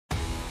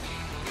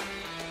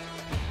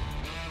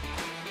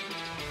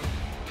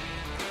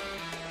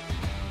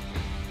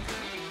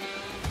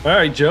All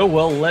right, Joe.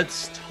 Well,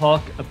 let's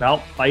talk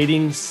about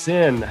fighting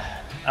sin.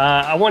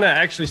 I want to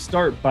actually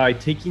start by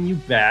taking you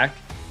back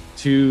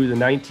to the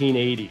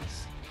 1980s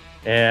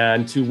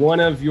and to one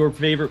of your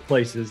favorite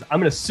places. I'm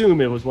going to assume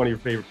it was one of your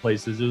favorite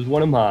places. It was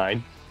one of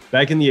mine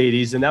back in the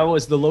 80s, and that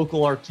was the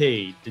local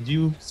arcade. Did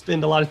you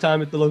spend a lot of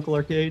time at the local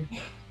arcade?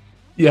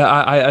 Yeah,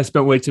 I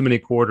spent way too many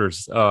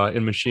quarters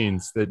in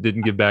machines that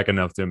didn't give back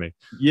enough to me.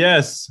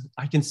 Yes,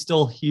 I can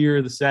still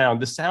hear the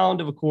sound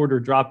of a quarter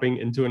dropping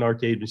into an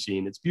arcade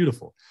machine. It's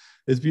beautiful.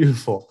 It's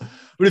beautiful.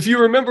 But if you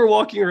remember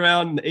walking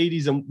around in the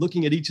 80s and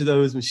looking at each of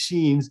those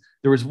machines,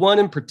 there was one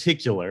in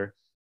particular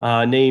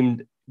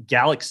named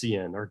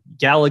Galaxian, or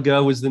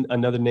Galaga was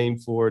another name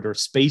for it, or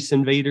Space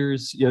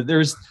Invaders.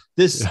 There's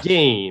this Yeah.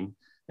 game,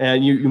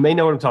 and you may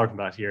know what I'm talking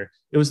about here.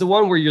 It was the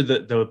one where you're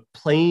the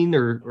plane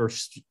or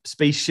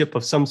spaceship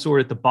of some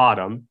sort at the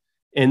bottom.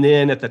 And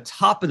then at the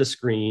top of the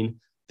screen,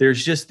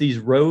 there's just these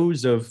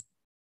rows of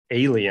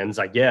aliens,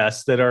 I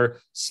guess, that are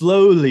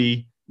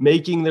slowly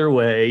making their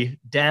way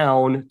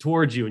down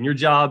towards you. And your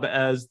job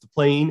as the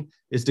plane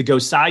is to go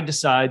side to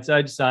side,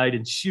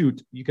 and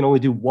shoot. You can only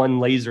do one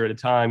laser at a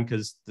time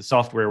because the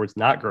software was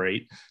not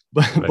great,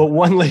 Right. but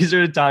one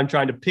laser at a time,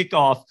 trying to pick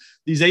off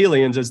these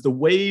aliens as the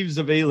waves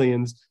of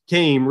aliens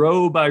came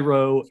row by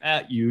row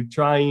at you,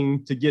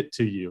 trying to get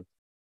to you.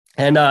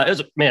 And it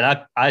was,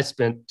 man, I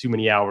spent too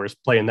many hours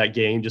playing that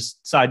game,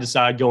 just side to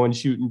side, going,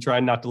 shooting,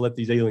 trying not to let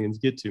these aliens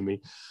get to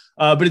me.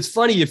 But it's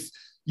funny if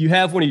you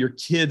have one of your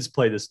kids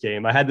play this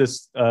game. I had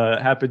this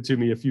happen to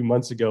me a few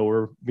months ago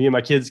where me and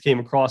my kids came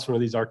across one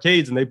of these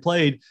arcades and they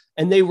played,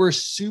 and they were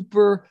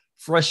super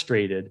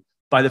frustrated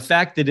by the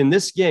fact that in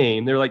this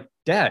game, they're like,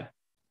 Dad,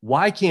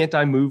 why can't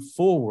I move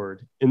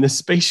forward in this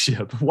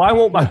spaceship? Why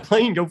won't my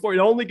plane go forward?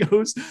 It only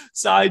goes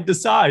side to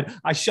side.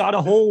 I shot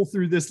a hole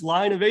through this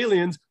line of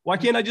aliens. Why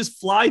can't I just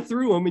fly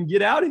through them and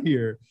get out of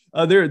here?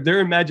 Their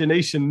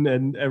imagination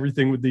and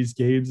everything with these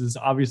games is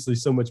obviously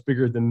so much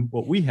bigger than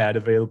what we had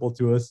available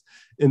to us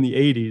in the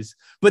 80s.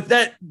 But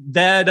that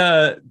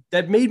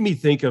made me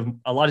think of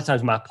a lot of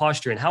times my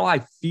posture and how I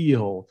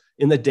feel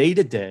in the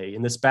day-to-day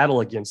in this battle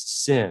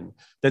against sin.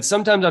 That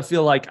sometimes I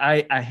feel like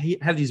I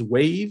have these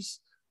waves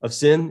of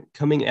sin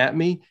coming at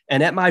me.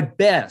 And at my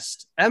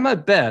best,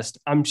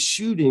 I'm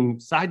shooting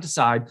side to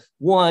side,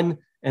 one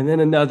and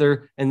then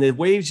another, and the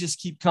waves just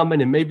keep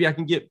coming. And maybe I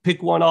can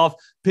pick one off,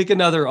 pick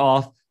another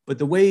off, but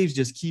the waves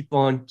just keep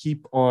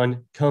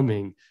on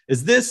coming.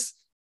 Is this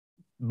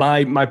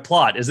my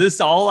plot? Is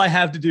this all I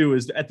have to do?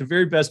 Is at the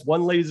very best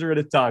one laser at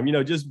a time?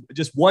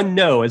 Just one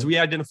no, as we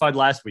identified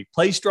last week.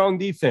 Play strong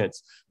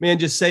defense, man.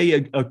 Just say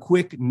a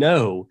quick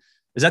no.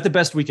 Is that the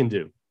best we can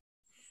do?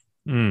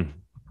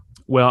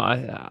 Well,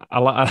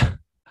 I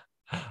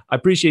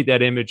appreciate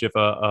that image of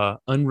a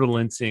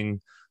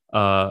unrelenting,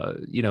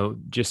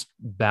 just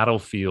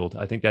battlefield.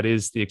 I think that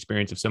is the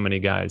experience of so many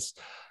guys.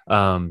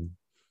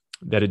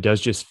 That it does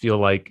just feel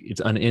like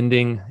it's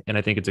unending, and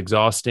I think it's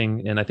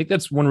exhausting. And I think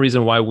that's one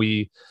reason why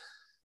we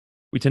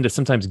tend to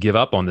sometimes give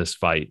up on this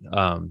fight.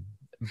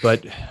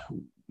 But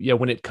yeah,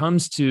 when it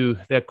comes to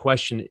that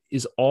question,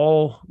 is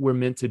all we're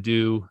meant to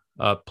do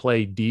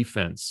play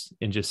defense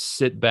and just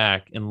sit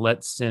back and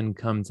let sin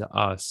come to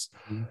us?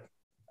 Mm-hmm.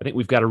 I think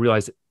we've got to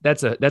realize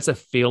that's a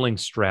failing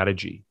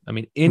strategy. I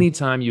mean,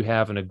 anytime you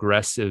have an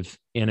aggressive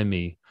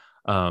enemy,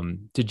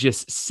 to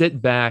just sit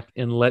back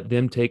and let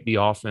them take the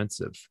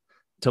offensive,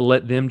 to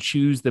let them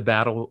choose the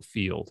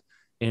battlefield,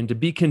 and to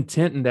be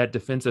content in that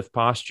defensive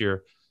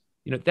posture,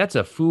 that's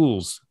a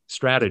fool's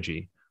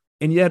strategy.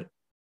 And yet,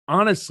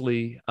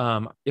 honestly,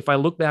 if I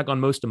look back on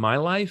most of my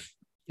life,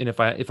 and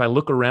if I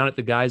look around at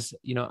the guys,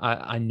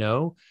 I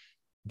know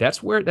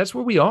that's where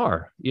we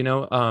are.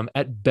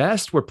 At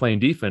best, we're playing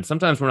defense.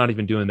 Sometimes we're not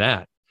even doing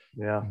that.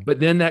 Yeah. But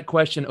then that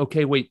question,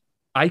 okay, wait,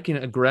 I can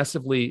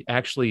aggressively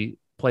actually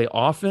play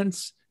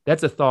offense.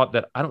 That's a thought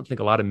that I don't think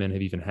a lot of men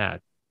have even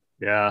had.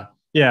 Yeah.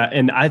 Yeah.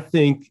 And I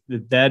think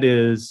that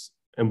is,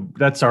 and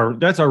that's our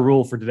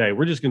rule for today.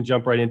 We're just going to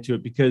jump right into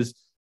it, because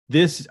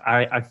this,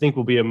 I think,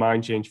 will be a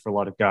mind change for a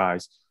lot of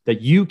guys,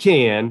 that you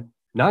can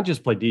not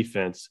just play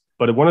defense,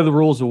 but one of the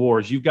rules of war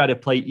is you've got to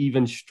play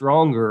even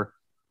stronger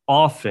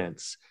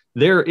offense.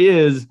 There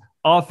is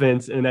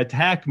offense and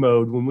attack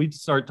mode when we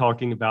start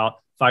talking about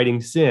fighting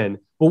sin.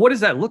 Well, what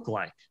does that look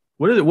like?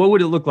 What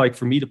would it look like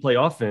for me to play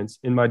offense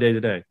in my day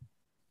to day?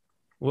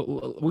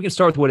 Well, we can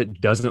start with what it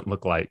doesn't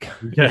look like.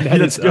 Yeah,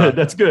 that's good.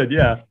 That's good.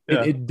 Yeah.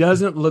 It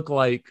doesn't look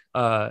like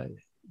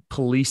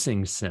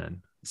policing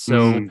sin.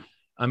 So,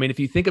 I mean, if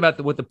you think about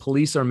what the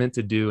police are meant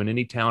to do in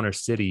any town or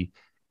city,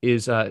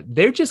 is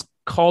they're just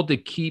called to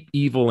keep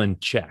evil in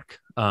check.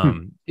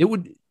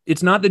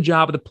 It's not the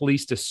job of the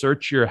police to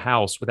search your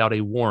house without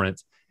a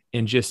warrant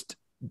and just,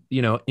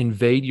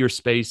 invade your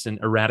space and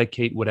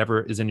eradicate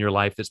whatever is in your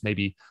life that's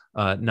maybe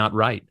not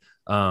right.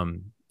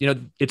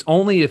 It's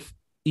only if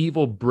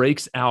evil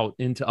breaks out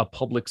into a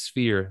public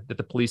sphere that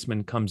the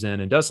policeman comes in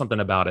and does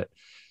something about it.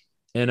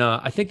 And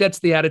I think that's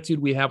the attitude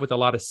we have with a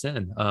lot of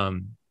sin.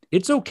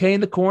 It's okay in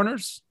the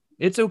corners.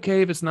 It's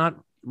okay if it's not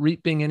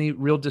reaping any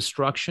real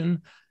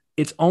destruction.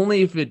 It's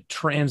only if it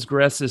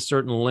transgresses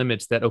certain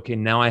limits that, okay,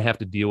 now I have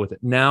to deal with it.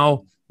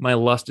 Now my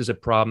lust is a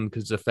problem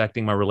because it's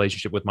affecting my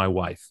relationship with my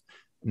wife.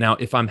 Now,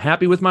 if I'm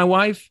happy with my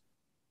wife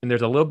and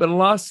there's a little bit of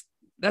lust,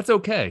 that's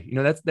okay.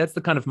 That's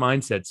the kind of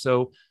mindset.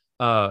 So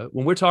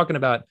when we're talking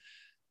about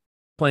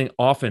playing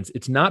offense,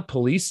 it's not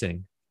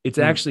policing. It's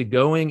actually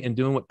going and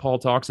doing what Paul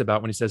talks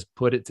about when he says,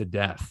 put it to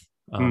death.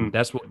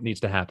 That's what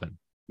needs to happen.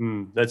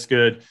 That's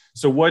good.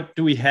 So what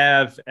do we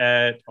have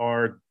at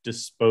our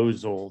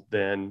disposal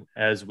then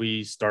as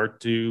we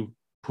start to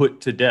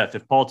put to death?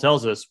 If Paul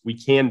tells us we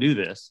can do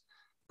this,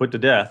 put to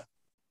death,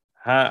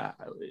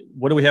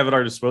 what do we have at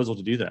our disposal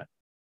to do that?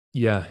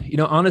 Yeah.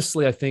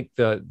 Honestly, I think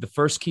the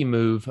first key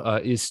move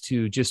is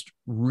to just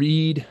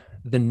read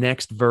the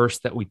next verse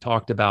that we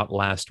talked about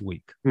last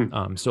week.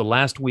 So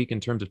last week, in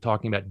terms of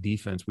talking about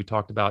defense, we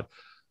talked about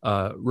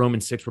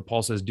Romans 6, where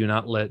Paul says, do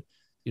not let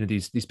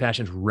these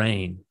passions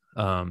reign.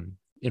 And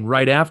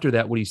right after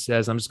that, what he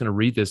says, I'm just going to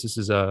read this. This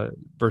is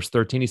verse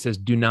 13. He says,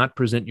 do not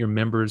present your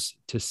members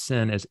to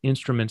sin as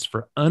instruments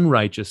for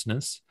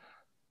unrighteousness,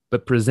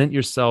 but present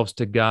yourselves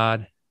to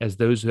God as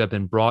those who have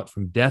been brought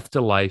from death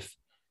to life,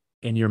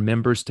 and your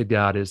members to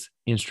God as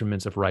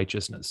instruments of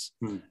righteousness.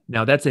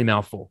 Now, that's a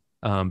mouthful,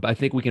 but I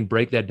think we can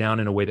break that down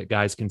in a way that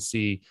guys can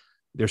see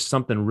there's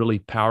something really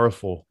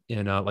powerful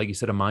in, like you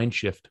said, a mind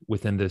shift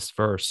within this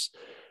verse.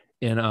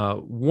 And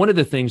one of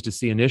the things to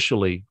see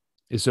initially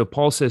is, so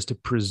Paul says to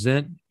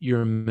present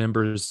your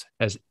members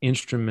as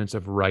instruments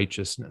of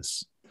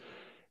righteousness.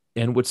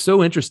 And what's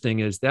so interesting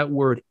is that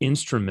word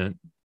instrument.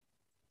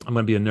 I'm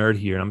going to be a nerd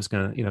here, and I'm just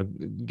going to,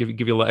 give you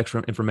a little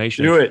extra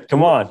information. Do it.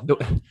 Come on.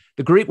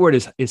 The Greek word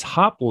is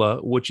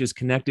hopla, which is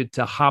connected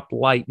to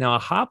hoplite. Now, a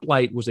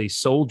hoplite was a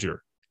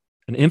soldier,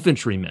 an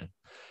infantryman.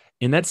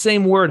 In that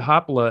same word,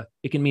 hopla,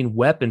 it can mean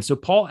weapon. So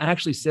Paul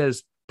actually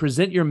says,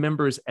 present your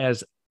members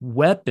as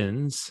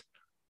weapons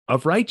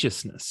of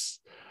righteousness.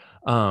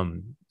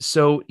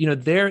 So,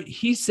 there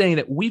he's saying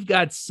that we've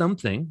got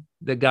something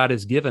that God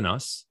has given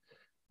us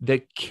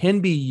that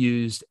can be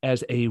used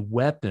as a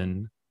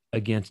weapon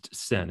against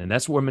sin. And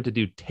that's what we're meant to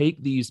do.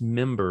 Take these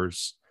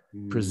members,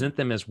 present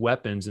them as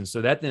weapons. And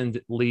so that then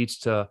leads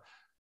to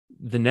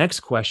the next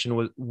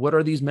question: what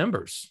are these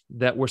members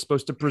that we're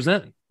supposed to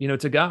present,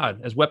 to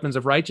God as weapons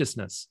of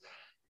righteousness?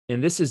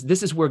 And this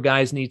is where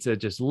guys need to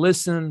just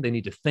listen. They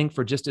need to think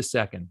for just a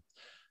second,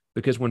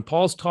 because when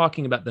Paul's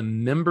talking about the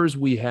members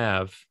we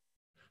have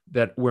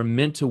that we're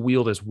meant to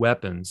wield as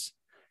weapons,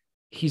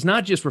 he's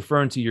not just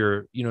referring to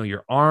your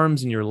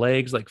arms and your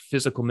legs, like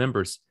physical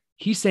members.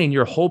 He's saying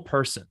your whole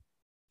person,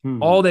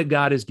 all that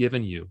God has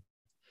given you.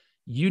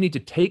 You need to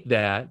take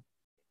that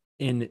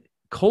and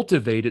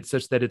cultivate it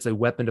such that it's a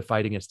weapon to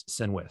fight against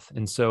sin with.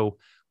 And so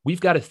we've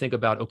got to think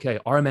about, okay,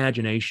 our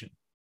imagination,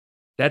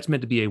 that's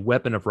meant to be a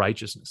weapon of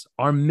righteousness.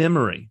 Our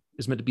memory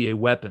is meant to be a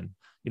weapon.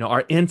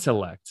 Our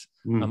intellect,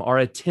 our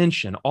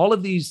attention, all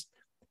of these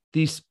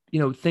things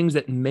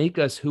that make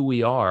us who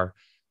we are.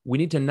 We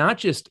need to not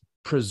just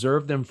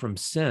preserve them from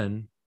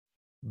sin,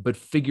 but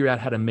figure out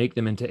how to make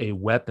them into a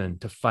weapon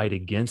to fight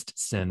against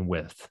sin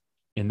with.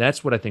 And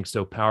that's what I think is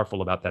so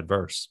powerful about that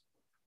verse.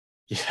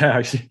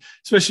 Yeah,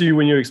 especially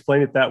when you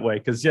explain it that way.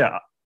 Because,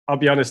 I'll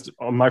be honest,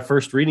 on my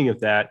first reading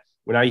of that,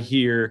 when I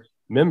hear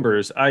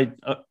members, I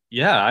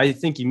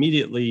think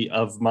immediately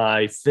of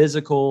my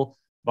physical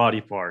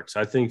body parts.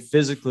 I think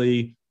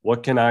physically,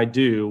 what can I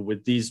do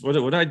with these? What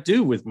do I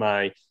do with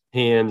my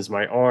hands,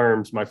 my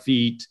arms, my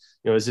feet?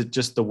 Is it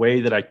just the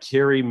way that I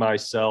carry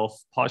myself,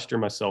 posture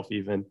myself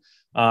even?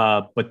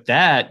 But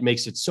that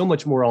makes it so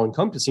much more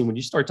all-encompassing when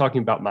you start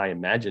talking about my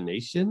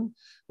imagination,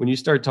 when you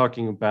start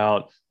talking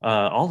about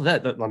all of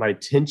that, my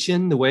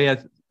attention, the way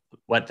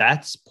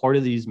that's part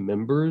of these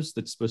members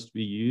that's supposed to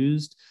be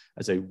used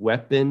as a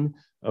weapon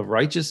of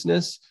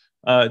righteousness.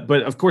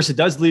 But of course, it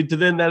does lead to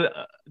then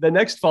the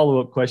next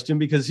follow-up question,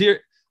 because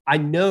here I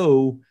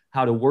know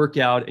how to work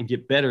out and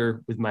get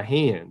better with my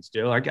hands.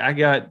 I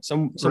got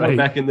someone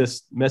back in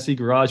this messy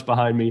garage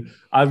behind me.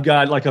 I've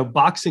got like a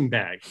boxing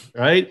bag,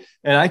 right?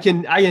 And I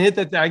can hit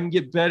that. I can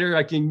get better.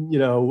 I can,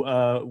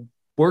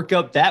 work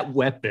up that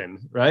weapon,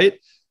 right?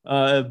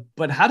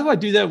 But how do I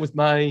do that with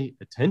my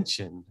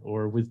attention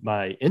or with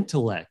my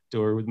intellect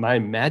or with my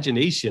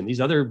imagination?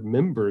 These other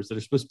members that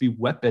are supposed to be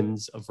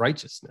weapons of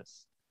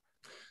righteousness.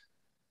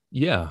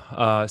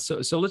 Yeah.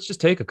 So let's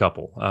just take a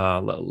couple.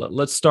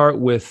 Let's start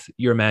with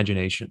your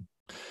imagination.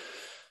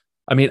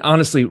 I mean,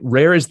 honestly,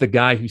 rare is the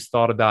guy who's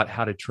thought about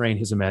how to train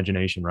his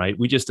imagination, right?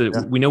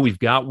 We know we've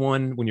got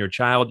one. When you're a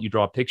child, you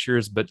draw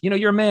pictures, but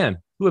you're a man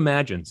who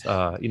imagines,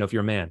 if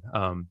you're a man.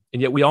 And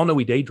yet we all know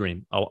we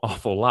daydream an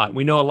awful lot.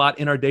 We know a lot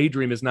in our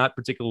daydream is not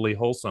particularly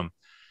wholesome.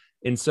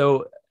 And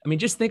so, I mean,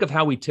 just think of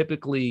how we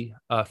typically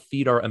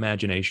feed our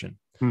imagination.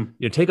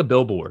 Take a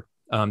billboard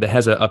that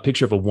has a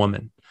picture of a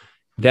woman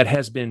that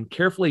has been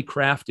carefully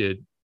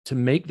crafted to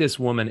make this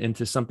woman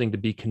into something to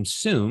be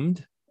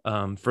consumed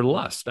for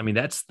lust. I mean,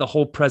 that's the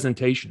whole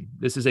presentation.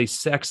 This is a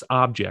sex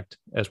object,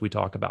 as we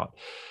talk about.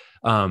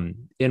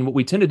 And what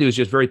we tend to do is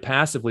just very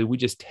passively, we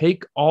just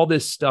take all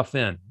this stuff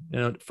in.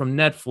 from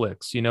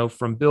Netflix,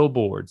 from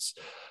billboards.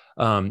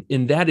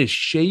 And that is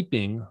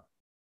shaping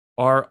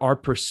our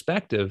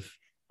perspective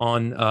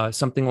on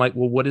something like,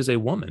 well, what is a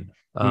woman?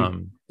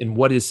 And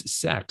what is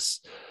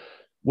sex?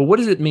 Well, what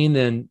does it mean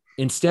then,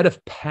 instead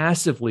of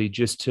passively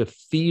just to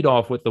feed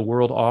off what the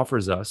world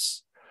offers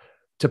us,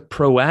 to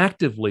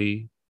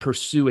proactively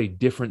pursue a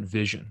different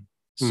vision?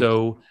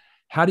 So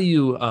how do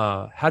you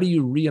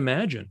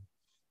reimagine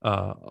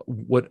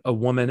what a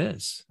woman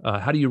is?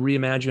 How do you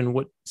reimagine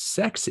what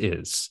sex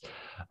is?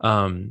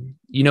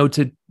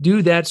 To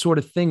do that sort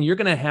of thing, you're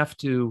going to have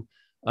to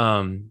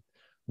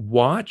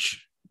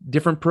watch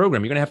different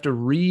programming. You're going to have to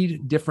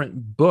read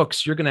different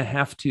books. You're going to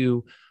have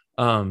to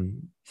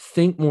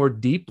think more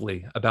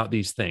deeply about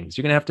these things.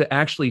 You're going to have to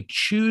actually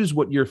choose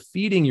what you're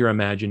feeding your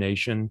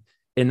imagination,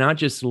 and not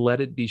just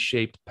let it be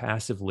shaped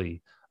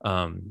passively,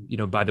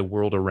 by the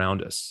world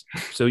around us.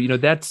 So,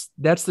 that's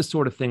the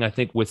sort of thing I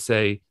think with,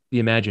 say, the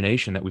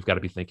imagination that we've got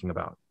to be thinking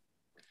about.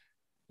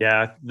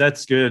 Yeah,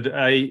 that's good.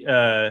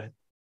 I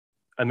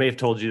may have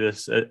told you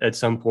this at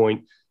some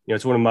point.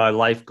 It's one of my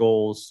life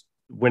goals.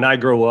 When I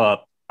grow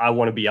up, I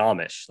want to be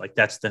Amish. Like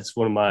that's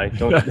one of my,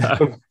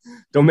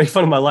 don't make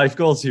fun of my life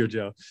goals here,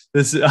 Joe.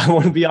 I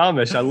want to be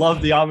Amish. I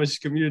love the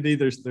Amish community.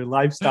 There's their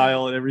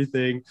lifestyle and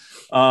everything.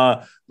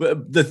 But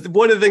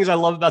one of the things I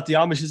love about the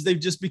Amish is they've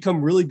just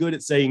become really good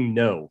at saying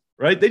no,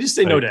 right? They just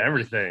say no to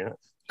everything.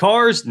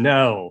 Cars,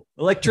 no.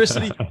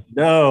 Electricity,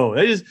 no.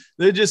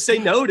 They just say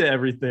no to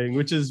everything,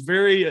 which is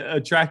very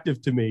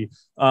attractive to me.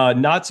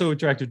 Not so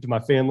attractive to my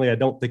family. I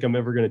don't think I'm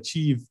ever going to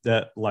achieve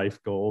that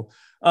life goal.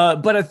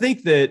 But I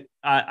think that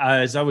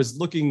as I was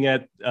looking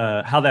at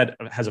how that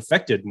has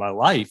affected my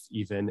life,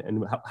 even,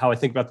 and how I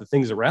think about the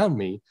things around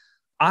me,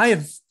 I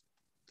have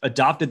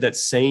adopted that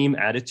same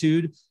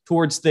attitude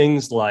towards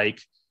things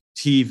like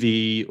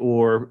TV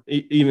or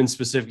even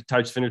specific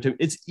types of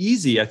entertainment. It's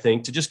easy, I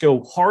think, to just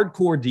go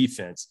hardcore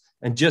defense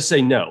and just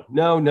say no.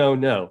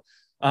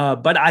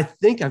 But I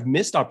think I've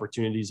missed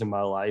opportunities in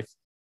my life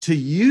to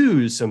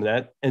use some of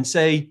that and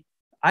say,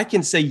 I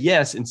can say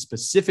yes in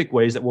specific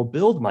ways that will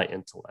build my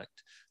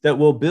intellect, that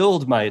will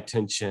build my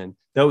attention.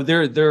 That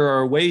there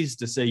are ways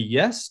to say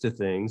yes to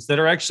things that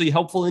are actually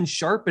helpful in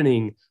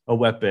sharpening a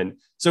weapon.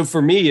 So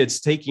for me, it's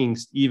taking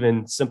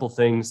even simple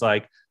things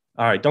like,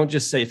 all right, don't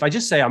just say, if I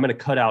just say I'm going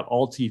to cut out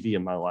all TV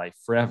in my life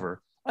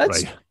forever,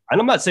 right. And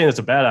I'm not saying that's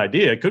a bad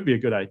idea. It could be a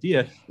good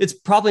idea. It's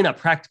probably not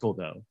practical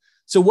though.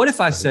 So what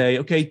if I say,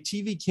 okay,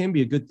 TV can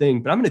be a good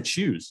thing, but I'm going to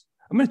choose.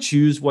 I'm going to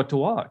choose what to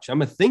watch. I'm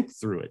going to think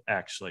through it,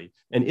 actually.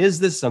 And is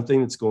this something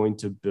that's going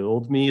to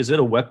build me? Is it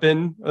a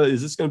weapon?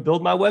 Is this going to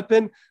build my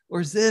weapon? Or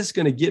is this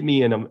going to get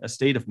me in a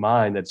state of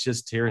mind that's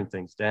just tearing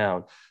things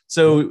down?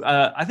 So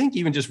I think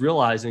even just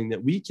realizing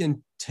that we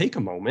can take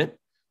a moment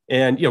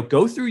and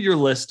go through your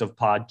list of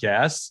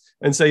podcasts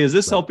and say, is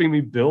this helping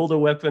me build a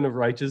weapon of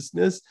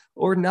righteousness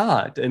or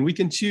not? And we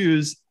can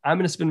choose, I'm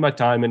going to spend my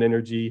time and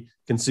energy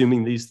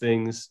consuming these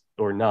things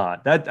or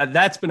not.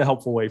 That's been a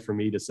helpful way for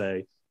me to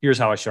say, here's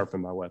how I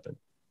sharpen my weapon.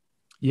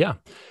 Yeah.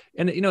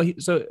 And,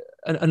 so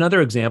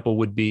another example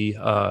would be,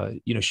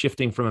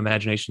 shifting from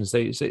imagination,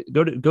 say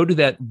go to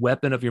that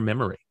weapon of your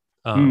memory.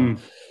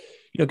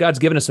 God's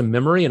given us a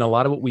memory, and a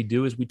lot of what we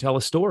do is we tell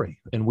a story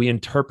and we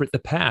interpret the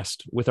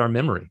past with our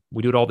memory.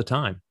 We do it all the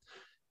time.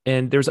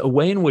 And there's a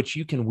way in which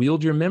you can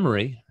wield your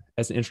memory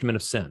as an instrument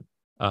of sin.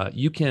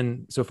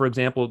 So for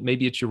example,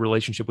 maybe it's your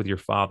relationship with your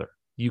father.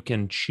 You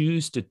can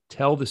choose to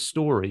tell the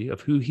story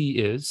of who he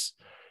is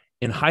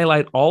and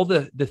highlight all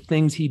the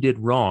things he did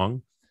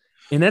wrong.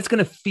 And that's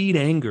going to feed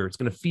anger. It's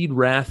going to feed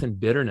wrath and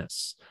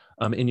bitterness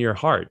in your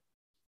heart.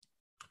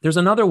 There's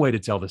another way to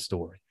tell the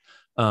story.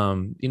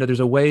 There's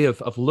a way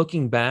of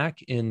looking back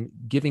and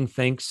giving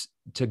thanks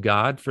to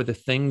God for the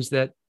things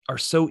that are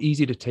so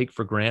easy to take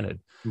for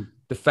granted.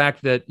 The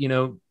fact that,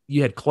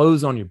 you had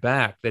clothes on your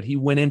back, that he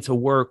went into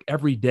work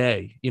every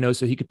day,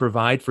 so he could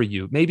provide for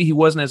you. Maybe he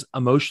wasn't as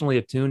emotionally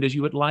attuned as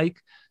you would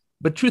like,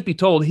 but truth be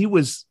told, he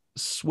was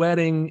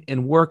sweating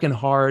and working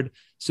hard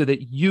so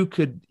that you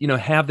could,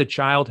 have the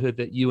childhood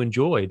that you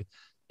enjoyed.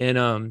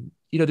 And,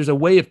 there's a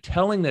way of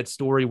telling that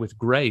story with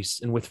grace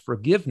and with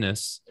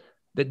forgiveness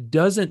that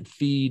doesn't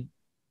feed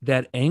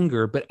that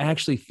anger, but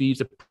actually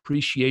feeds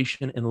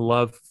appreciation and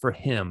love for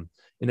him,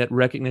 and that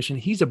recognition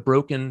he's a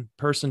broken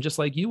person just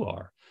like you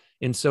are.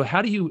 And so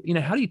how do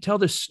you tell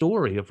the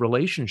story of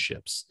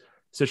relationships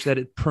such that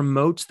it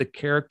promotes the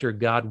character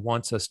God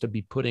wants us to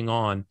be putting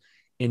on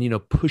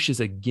and, pushes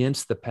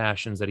against the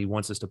passions that he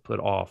wants us to put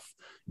off?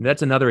 And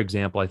that's another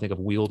example, I think, of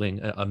wielding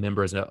a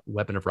member as a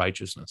weapon of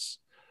righteousness.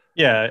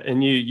 Yeah.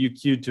 And you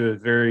cued to a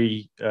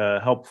very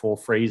helpful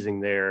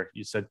phrasing there.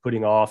 You said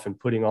putting off and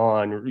putting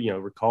on,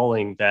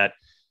 recalling that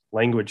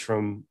language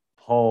from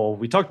Paul.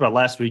 We talked about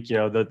last week,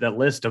 that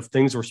list of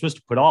things we're supposed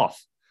to put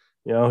off.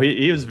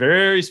 He was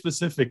very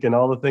specific in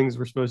all the things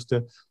we're supposed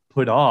to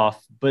put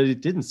off, but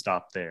it didn't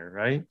stop there,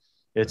 right?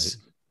 It's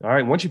all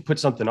right. Once you put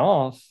something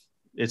off,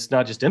 it's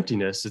not just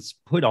emptiness, it's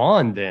put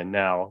on then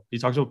now. He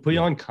talks about putting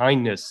on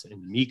kindness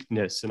and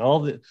meekness and all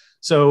that.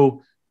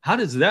 So how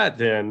does that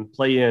then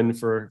play in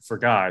for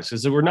guys?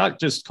 Because we're not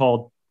just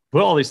called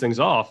put all these things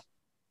off,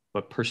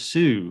 but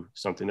pursue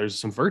something. There's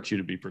some virtue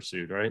to be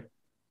pursued, right?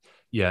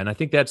 Yeah. And I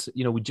think that's,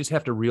 we just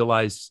have to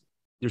realize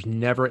there's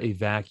never a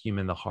vacuum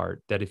in the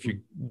heart, that if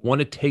you want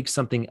to take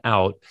something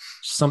out,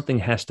 something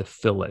has to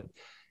fill it.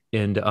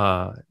 And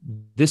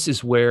this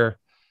is where,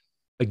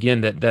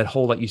 again, that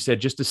whole, like you said,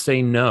 just to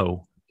say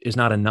no is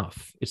not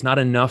enough. It's not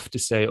enough to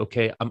say,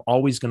 okay, I'm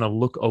always going to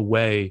look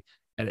away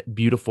at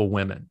beautiful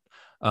women.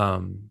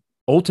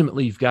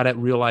 Ultimately, you've got to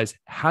realize,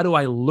 how do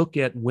I look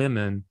at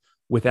women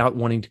without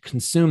wanting to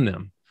consume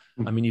them?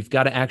 I mean, you've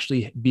got to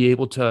actually be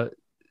able to,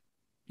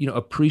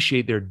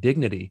 appreciate their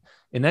dignity.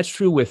 And that's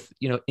true with,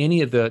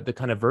 any of the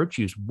kind of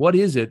virtues. What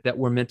is it that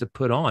we're meant to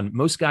put on?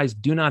 Most guys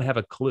do not have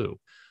a clue.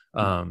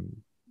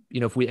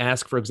 If we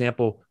ask, for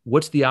example,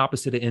 what's the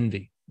opposite of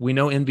envy? We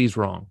know envy's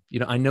wrong.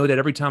 I know that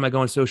every time I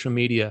go on social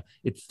media,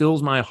 it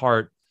fills my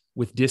heart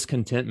with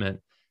discontentment.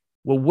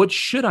 Well, what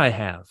should I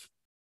have?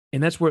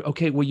 And that's where,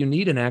 okay, well, you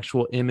need an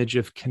actual image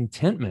of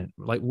contentment.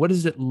 Like, what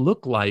does it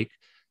look like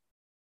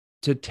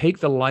to take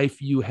the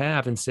life you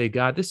have and say,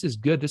 God, this is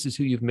good. This is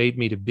who you've made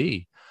me to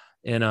be.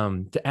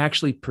 And to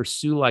actually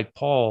pursue, like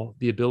Paul,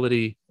 the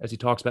ability, as he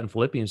talks about in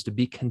Philippians, to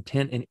be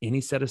content in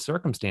any set of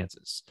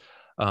circumstances.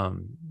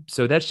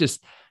 So that's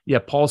just,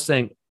 Paul's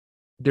saying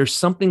there's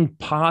something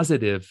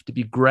positive to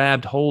be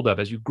grabbed hold of.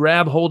 As you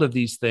grab hold of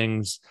these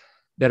things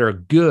that are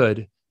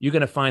good, you're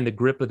going to find the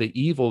grip of the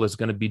evil is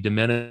going to be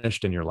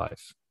diminished in your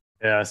life.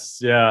 Yes.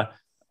 Yeah.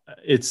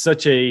 It's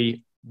such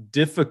a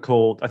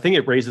difficult, I think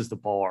it raises the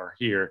bar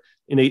here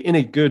in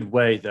a good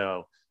way,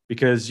 though,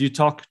 because you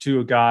talk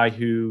to a guy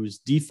whose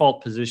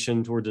default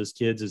position towards his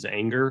kids is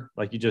anger.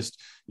 Like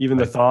even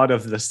the thought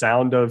of the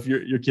sound of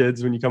your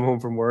kids when you come home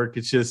from work,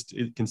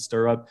 it can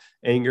stir up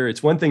anger.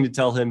 It's one thing to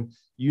tell him,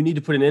 you need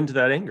to put an end to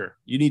that anger.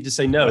 You need to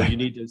say no. You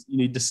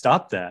need to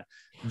stop that.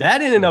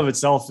 That in and of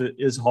itself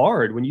is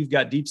hard when you've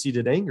got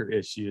deep-seated anger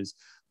issues.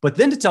 But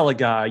then to tell a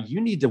guy, you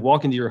need to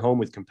walk into your home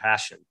with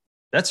compassion.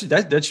 That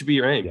should be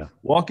your aim. Yeah.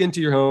 Walk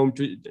into your home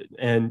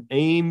and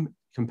aim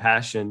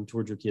compassion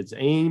towards your kids,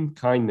 aim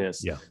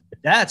kindness. Yeah.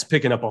 That's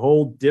picking up a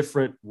whole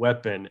different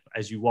weapon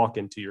as you walk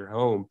into your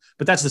home.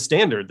 But that's the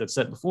standard that's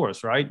set before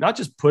us, right? Not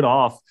just put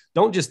off.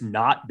 Don't just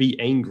not be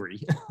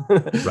angry.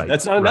 Right.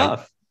 That's not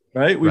enough,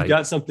 right? We've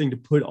got something to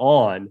put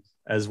on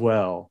as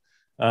well.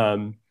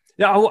 I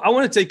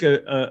want to take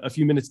a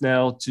few minutes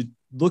now to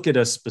look at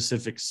a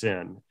specific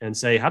sin and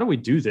say, how do we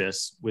do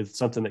this with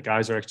something that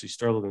guys are actually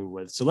struggling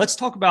with? So let's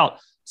talk about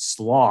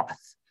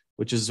sloth,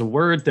 which is a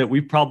word that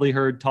we've probably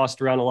heard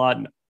tossed around a lot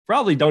and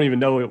probably don't even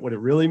know what it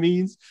really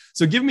means.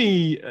 So give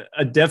me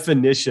a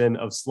definition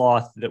of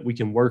sloth that we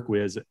can work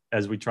with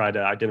as we try to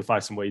identify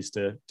some ways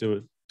to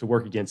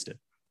work against it.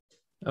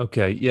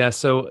 Okay. Yeah.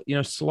 So,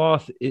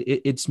 sloth,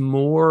 it's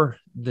more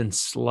than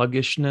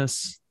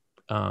sluggishness.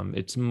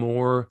 It's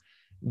more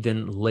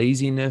than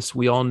laziness.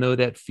 We all know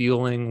that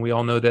feeling. We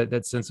all know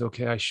that sense,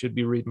 okay, I should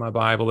be reading my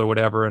Bible or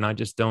whatever, and I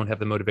just don't have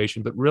the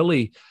motivation. But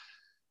really,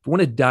 if we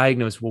want to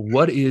diagnose, well,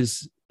 what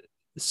is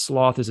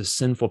sloth as a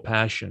sinful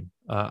passion?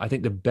 I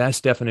think the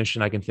best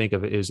definition I can think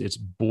of is it's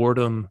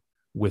boredom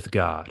with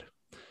God.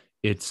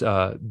 It's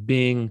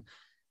being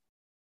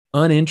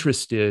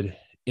uninterested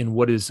in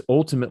what is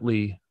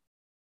ultimately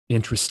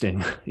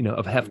interesting,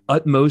 have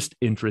utmost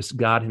interest,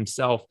 God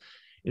himself.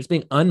 It's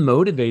being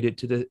unmotivated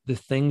to the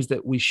things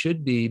that we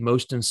should be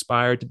most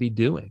inspired to be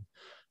doing.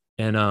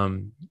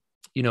 And,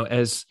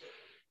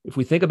 if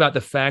we think about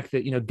the fact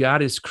that, God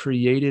has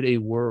created a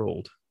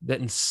world that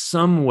in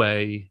some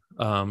way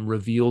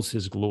reveals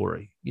his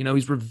glory.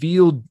 He's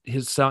revealed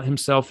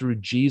himself through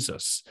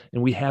Jesus,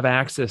 and we have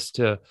access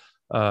to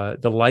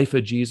the life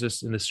of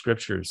Jesus in the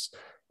scriptures.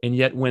 And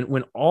yet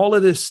when all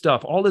of this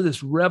stuff, all of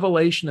this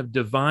revelation of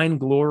divine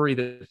glory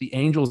that the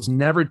angels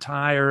never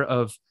tire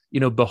of,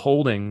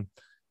 beholding,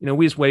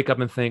 we just wake up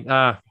and think,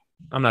 I'm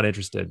not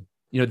interested.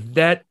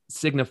 That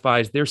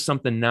signifies there's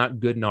something not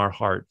good in our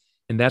heart.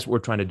 And that's what we're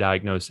trying to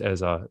diagnose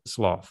as a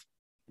sloth.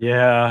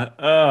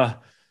 Yeah.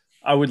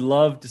 I would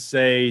love to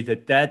say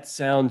that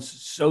sounds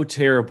so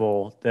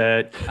terrible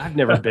that I've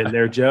never been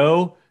there,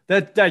 Joe.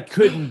 That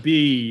couldn't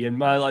be in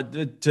my life.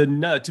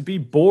 To be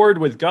bored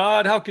with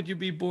God. How could you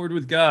be bored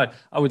with God?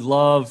 I would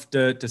love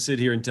to sit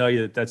here and tell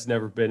you that that's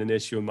never been an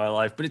issue in my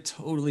life, but it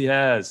totally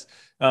has.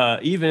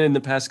 Even in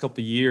the past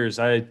couple of years,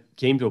 I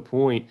came to a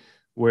point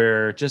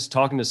where just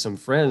talking to some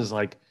friends,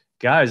 like,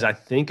 guys, I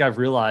think I've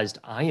realized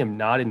I am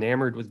not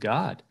enamored with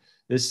God.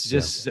 This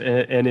just,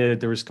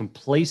 there was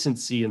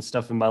complacency and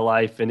stuff in my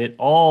life. And it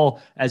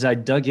all, as I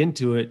dug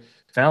into it,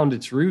 found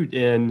its root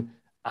in,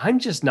 I'm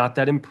just not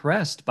that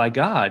impressed by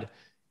God.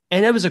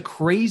 And it was a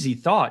crazy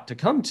thought to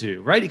come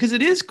to, right? Because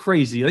it is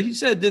crazy. Like you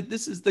said, that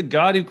this is the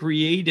God who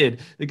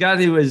created, the God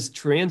who has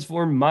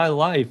transformed my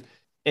life.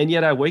 And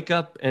yet I wake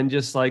up and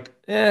just like,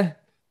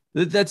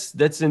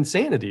 that's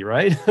insanity,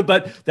 right?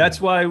 But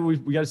that's why we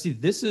got to see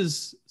this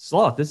is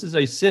sloth. This is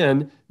a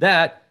sin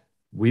that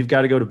we've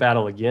got to go to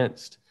battle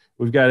against.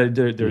 We've got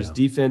to, there's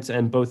defense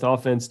and both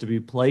offense to be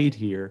played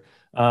here.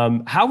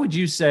 How would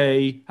you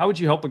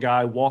help a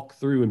guy walk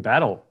through and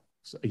battle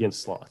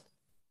against sloth?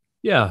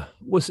 Yeah.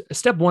 Well,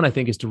 step one, I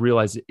think, is to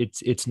realize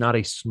it's not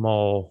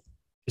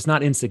it's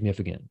not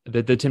insignificant.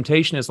 The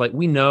temptation is like,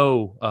 we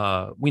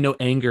know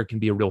anger can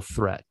be a real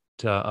threat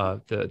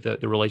to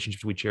the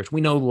relationships we cherish.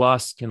 We know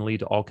lust can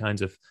lead to all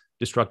kinds of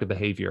destructive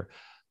behavior.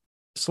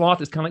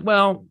 Sloth is kind of like,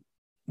 well,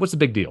 what's the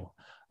big deal?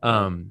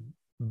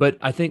 But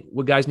I think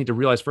what guys need to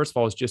realize, first of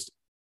all, is just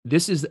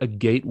this is a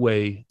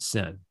gateway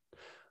sin.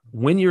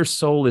 When your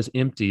soul is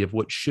empty of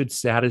what should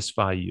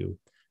satisfy you,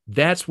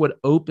 that's what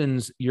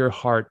opens your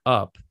heart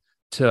up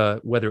to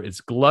whether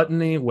it's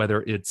gluttony,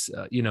 whether it's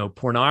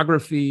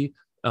pornography,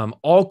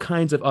 all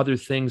kinds of other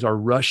things are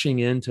rushing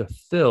in to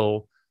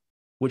fill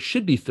what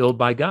should be filled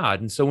by God.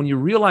 And so when you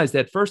realize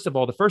that, first of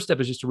all, the first step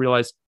is just to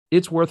realize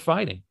it's worth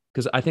fighting,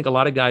 because I think a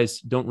lot of guys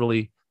don't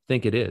really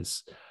think it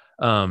is.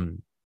 I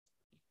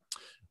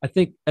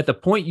think at the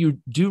point you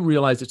do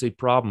realize it's a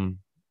problem,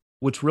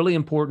 what's really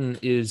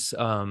important is,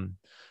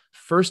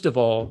 first of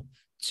all,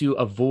 to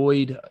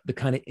avoid the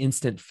kind of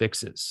instant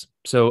fixes.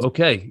 So,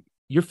 okay,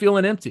 you're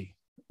feeling empty.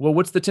 Well,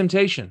 what's the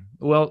temptation?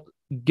 Well,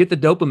 get the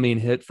dopamine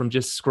hit from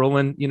just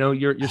scrolling,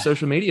 your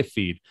social media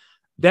feed.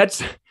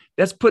 That's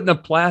putting a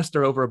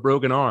plaster over a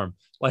broken arm.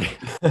 Like,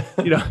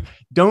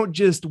 don't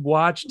just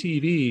watch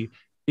TV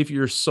if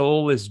your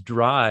soul is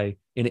dry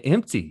and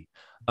empty.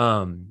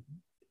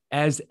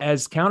 As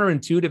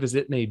counterintuitive as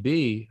it may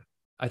be,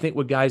 I think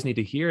what guys need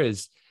to hear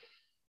is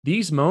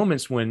these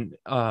moments when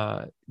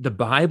the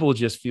Bible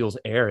just feels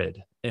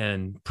arid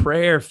and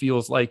prayer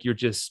feels like you're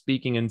just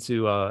speaking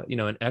into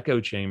an echo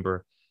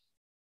chamber.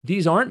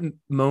 These aren't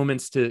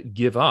moments to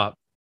give up.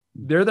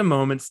 They're the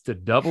moments to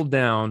double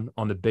down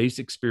on the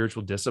basic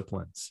spiritual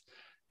disciplines,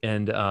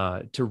 and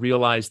to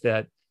realize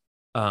that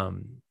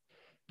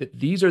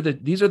these are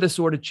the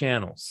sort of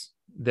channels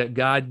that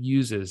God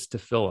uses to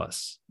fill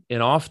us.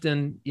 And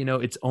often,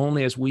 it's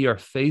only as we are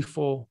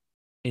faithful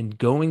in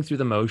going through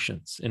the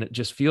motions, and it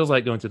just feels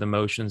like going through the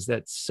motions,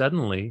 that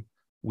suddenly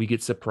we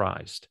get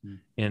surprised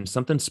and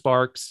something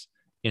sparks,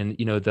 and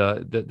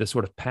the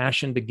sort of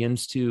passion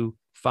begins to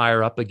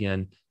fire up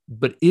again.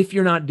 But if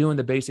you're not doing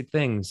the basic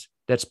things,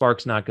 that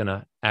spark's not going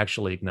to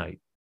actually ignite.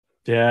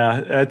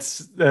 Yeah,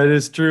 that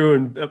is true.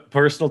 And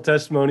personal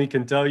testimony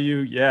can tell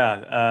you,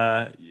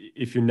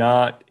 if you're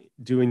not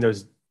doing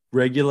those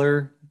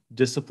regular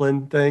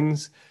discipline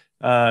things,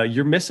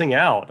 you're missing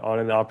out on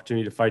an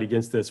opportunity to fight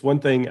against this. One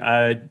thing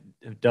I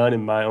have done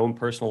in my own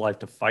personal life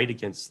to fight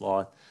against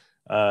sloth,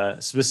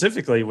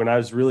 specifically when I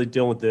was really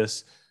dealing with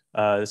this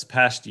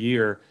past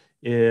year,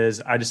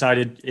 is I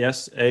decided,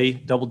 yes, A,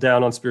 double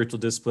down on spiritual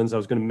disciplines. I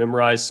was going to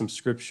memorize some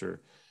scripture.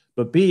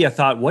 But B, I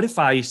thought, what if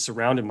I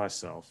surrounded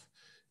myself,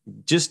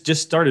 just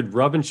started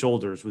rubbing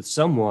shoulders with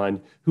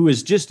someone who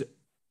is just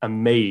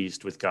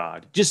amazed with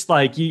God? Just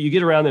like you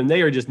get around them,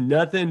 they are just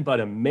nothing but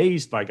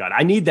amazed by God.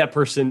 I need that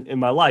person in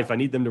my life. I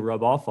need them to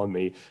rub off on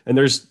me. And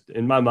there's,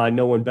 in my mind,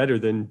 no one better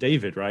than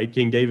David, right?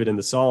 King David in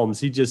the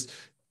Psalms. He just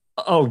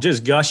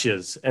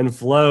gushes and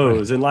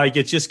flows. Right. And like,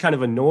 it's just kind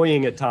of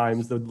annoying at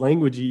times, the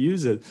language he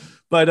uses.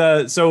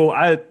 But so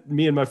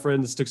me and my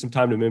friends took some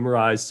time to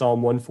memorize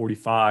Psalm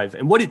 145.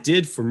 And what it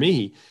did for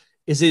me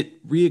is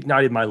it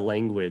reignited my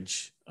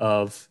language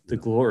of the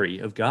glory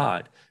of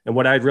God. And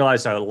what I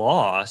realized I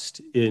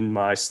lost in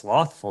my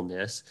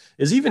slothfulness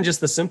is even just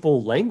the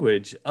simple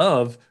language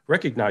of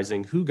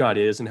recognizing who God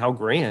is and how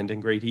grand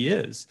and great he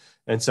is.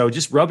 And so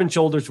just rubbing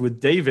shoulders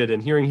with David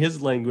and hearing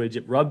his language,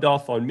 it rubbed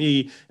off on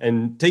me,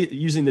 and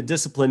using the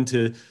discipline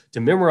to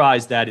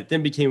memorize that, it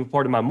then became a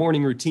part of my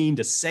morning routine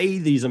to say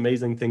these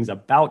amazing things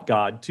about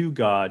God to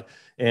God.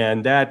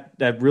 And that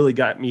really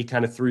got me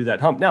kind of through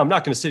that hump. Now, I'm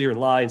not going to sit here and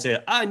lie and say,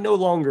 I no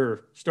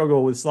longer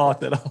struggle with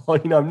sloth at all.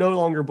 I'm no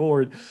longer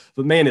bored.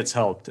 But man, it's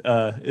helped.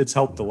 It's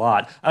helped a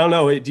lot. I don't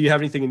know. Do you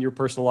have anything in your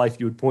personal life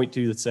you would point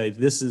to that say,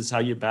 this is how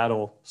you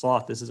battle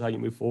sloth? This is how you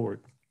move forward?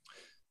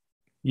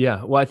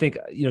 Yeah. Well, I think,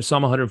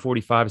 Psalm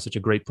 145 is such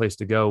a great place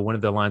to go. One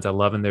of the lines I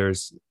love in there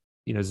is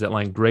that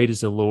line, great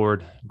is the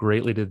Lord,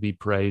 greatly to be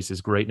praised.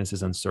 His greatness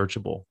is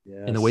unsearchable.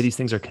 Yes. And the way these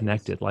things are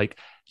connected, like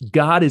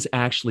God is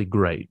actually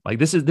great. Like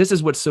this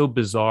is what's so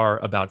bizarre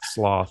about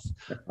sloth.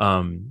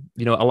 A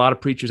lot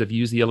of preachers have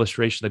used the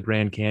illustration of the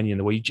Grand Canyon,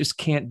 the way you just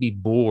can't be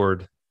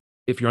bored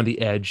if you're on the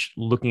edge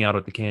looking out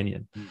at the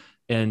canyon.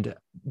 And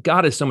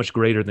God is so much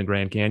greater than the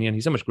Grand Canyon.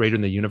 He's so much greater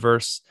than the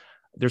universe.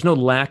 There's no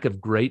lack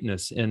of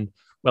greatness. And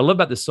what I love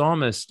about the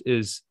psalmist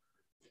is,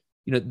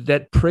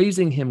 that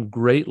praising him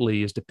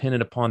greatly is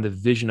dependent upon the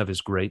vision of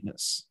his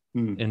greatness.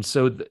 And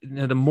so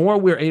the more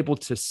we're able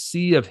to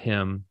see of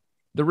him,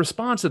 the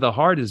response of the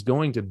heart is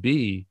going to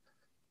be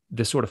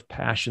the sort of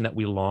passion that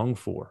we long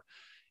for.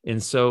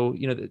 And so,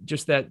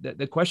 just that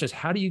the question is,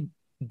 how do you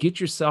get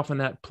yourself in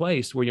that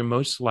place where you're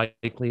most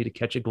likely to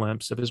catch a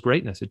glimpse of his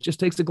greatness? It just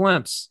takes a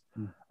glimpse.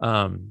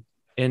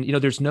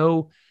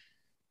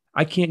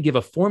 I can't give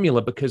a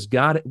formula, because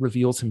God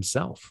reveals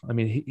himself. I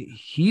mean,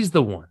 he's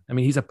the one. I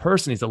mean, he's a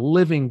person, he's a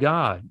living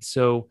God.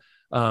 So,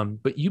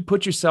 but you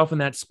put yourself in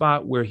that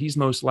spot where he's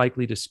most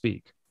likely to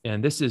speak.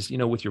 And this is,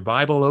 with your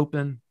Bible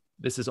open,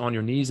 This is on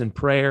your knees in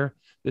prayer.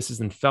 This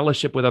is in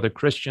fellowship with other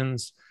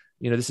Christians.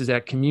 This is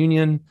at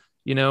communion,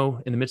 in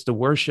the midst of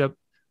worship.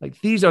 Like,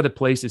 these are the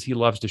places he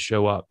loves to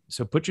show up.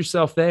 So put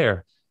yourself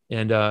there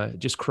and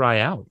just cry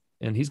out.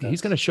 And he's going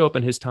to show up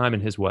in his time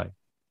and his way.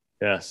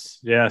 Yes.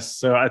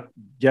 So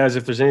guys,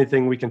 if there's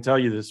anything we can tell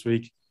you this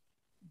week,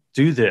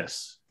 do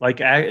this.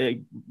 Like,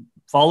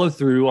 follow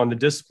through on the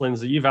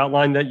disciplines that you've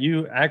outlined that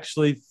you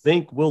actually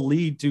think will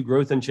lead to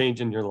growth and change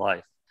in your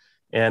life.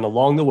 And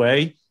along the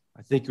way,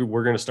 I think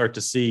we're going to start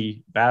to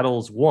see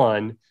battles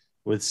won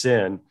with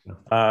sin.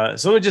 So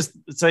let me just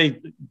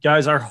say,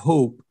 guys, our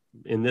hope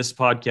in this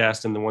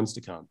podcast and the ones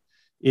to come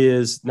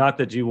is not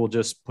that you will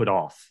just put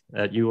off,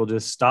 that you will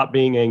just stop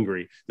being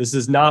angry. This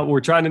is not,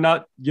 we're trying to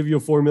not give you a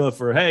formula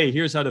for, hey,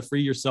 here's how to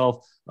free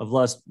yourself of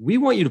lust. We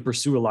want you to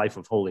pursue a life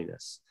of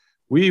holiness.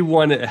 We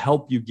want to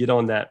help you get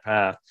on that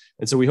path.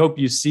 And so we hope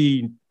you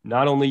see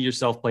not only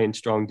yourself playing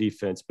strong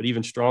defense, but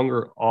even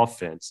stronger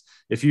offense.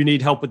 If you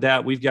need help with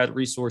that, we've got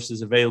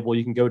resources available.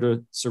 You can go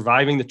to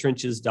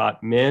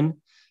survivingthetrenches.men,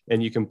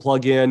 and you can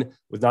plug in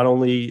with not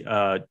only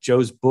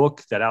Joe's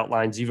book that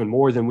outlines even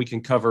more than we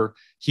can cover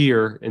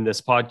here in this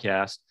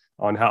podcast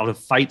on how to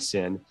fight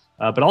sin,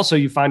 but also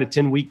you find a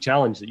 10-week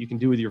challenge that you can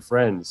do with your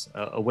friends,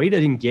 a way to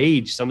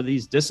engage some of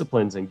these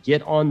disciplines and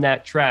get on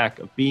that track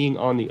of being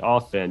on the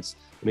offense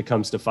when it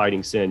comes to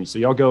fighting sin. So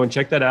y'all go and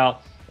check that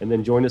out, and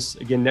then join us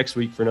again next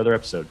week for another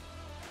episode.